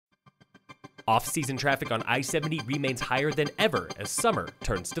Off-season traffic on I-70 remains higher than ever as summer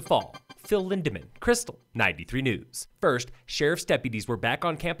turns to fall. Phil Lindemann, Krystal, 93 News. First, sheriff's deputies were back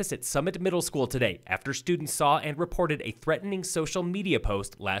on campus at Summit Middle School today after students saw and reported a threatening social media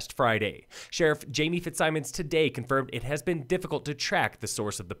post last Friday. Sheriff Jamie Fitzsimons today confirmed it has been difficult to track the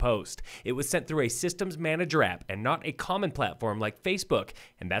source of the post. It was sent through a systems manager app and not a common platform like Facebook,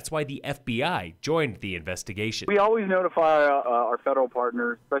 and that's why the FBI joined the investigation. We always notify our federal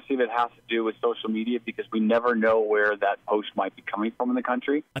partners, especially if it has to do with social media, because we never know where that post might be coming from in the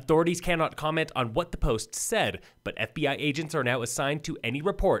country. Authorities cannot comment on what the post said, but FBI agents are now assigned to any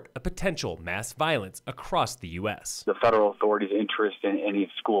report of potential mass violence across the U.S. The federal authorities' interest in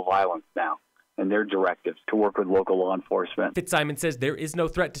any school violence now, and their directives to work with local law enforcement. Fitzsimons says there is no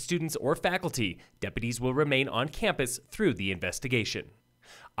threat to students or faculty. Deputies will remain on campus through the investigation.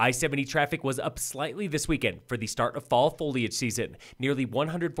 I-70 traffic was up slightly this weekend for the start of fall foliage season. Nearly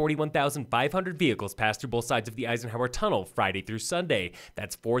 141,500 vehicles passed through both sides of the Eisenhower Tunnel Friday through Sunday.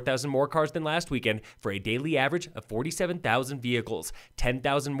 That's 4,000 more cars than last weekend for a daily average of 47,000 vehicles,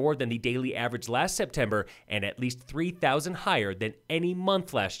 10,000 more than the daily average last September, and at least 3,000 higher than any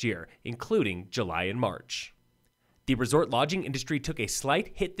month last year, including July and March. The resort lodging industry took a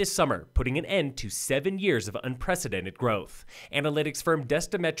slight hit this summer, putting an end to 7 years of unprecedented growth. Analytics firm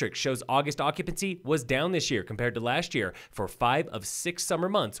Destametrics shows August occupancy was down this year compared to last year for 5 of 6 summer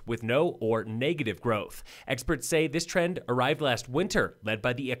months with no or negative growth. Experts say this trend arrived last winter, led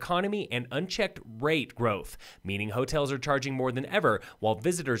by the economy and unchecked rate growth, meaning hotels are charging more than ever while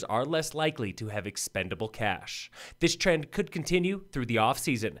visitors are less likely to have expendable cash. This trend could continue through the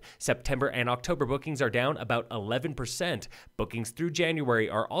off-season. September and October bookings are down about 11%. Bookings through January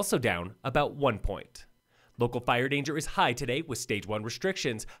are also down about 1 point. Local fire danger is high today with Stage 1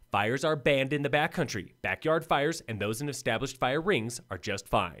 restrictions. Fires are banned in the backcountry. Backyard fires and those in established fire rings are just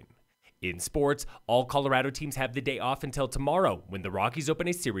fine. In sports, all Colorado teams have the day off until tomorrow when the Rockies open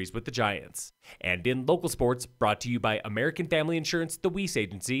a series with the Giants. And in local sports, brought to you by American Family Insurance, the Weiss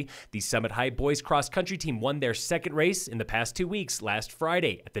Agency, the Summit High boys cross-country team won their second race in the past 2 weeks last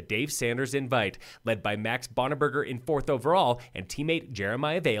Friday at the Dave Sanders Invite, led by Max Bonneberger in 4th overall and teammate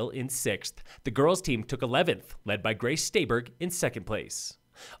Jeremiah Vale in 6th. The girls team took 11th, led by Grace Staberg in 2nd place.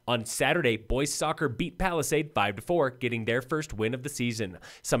 On Saturday, boys soccer beat Palisade 5-4, getting their first win of the season.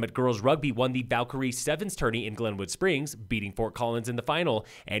 Summit girls rugby won the Valkyrie Sevens tourney in Glenwood Springs, beating Fort Collins in the final.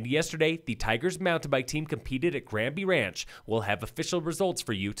 And yesterday, the Tigers mountain bike team competed at Granby Ranch. We'll have official results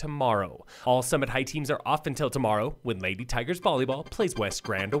for you tomorrow. All Summit High teams are off until tomorrow when Lady Tigers volleyball plays West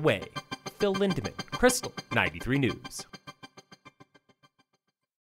Grand away. Phil Lindemann, Krystal, 93 News.